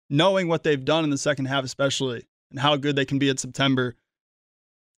knowing what they've done in the second half especially, and how good they can be at September.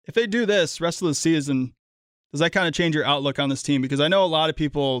 If they do this rest of the season, does that kind of change your outlook on this team? Because I know a lot of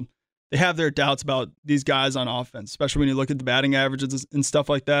people, they have their doubts about these guys on offense, especially when you look at the batting averages and stuff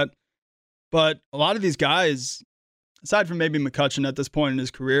like that. But a lot of these guys, aside from maybe McCutchen at this point in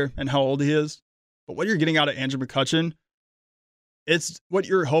his career and how old he is, but what you're getting out of Andrew McCutchen, it's what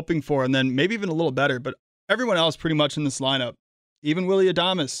you're hoping for, and then maybe even a little better. But everyone else pretty much in this lineup, even Willie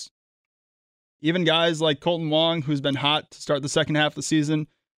Adames, even guys like Colton Wong, who's been hot to start the second half of the season,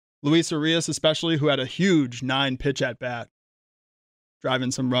 Luis Arias especially, who had a huge 9-pitch at-bat,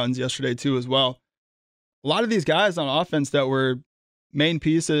 driving some runs yesterday too as well. A lot of these guys on offense that were main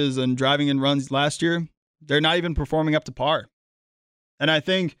pieces and driving in runs last year, they're not even performing up to par. And I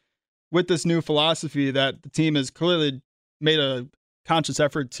think with this new philosophy that the team has clearly made a conscious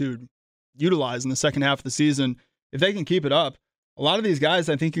effort to utilize in the second half of the season, if they can keep it up, a lot of these guys,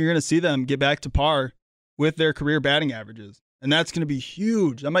 I think you're going to see them get back to par with their career batting averages. And that's going to be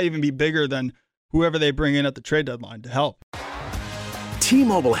huge. That might even be bigger than whoever they bring in at the trade deadline to help.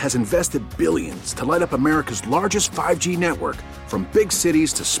 T-Mobile has invested billions to light up America's largest 5G network, from big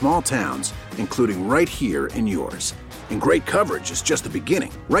cities to small towns, including right here in yours. And great coverage is just the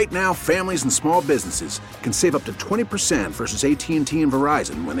beginning. Right now, families and small businesses can save up to 20% versus AT&T and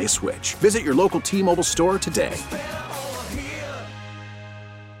Verizon when they switch. Visit your local T-Mobile store today.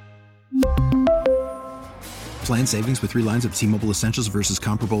 Plan savings with 3 lines of T-Mobile Essentials versus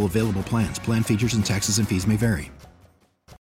comparable available plans. Plan features and taxes and fees may vary.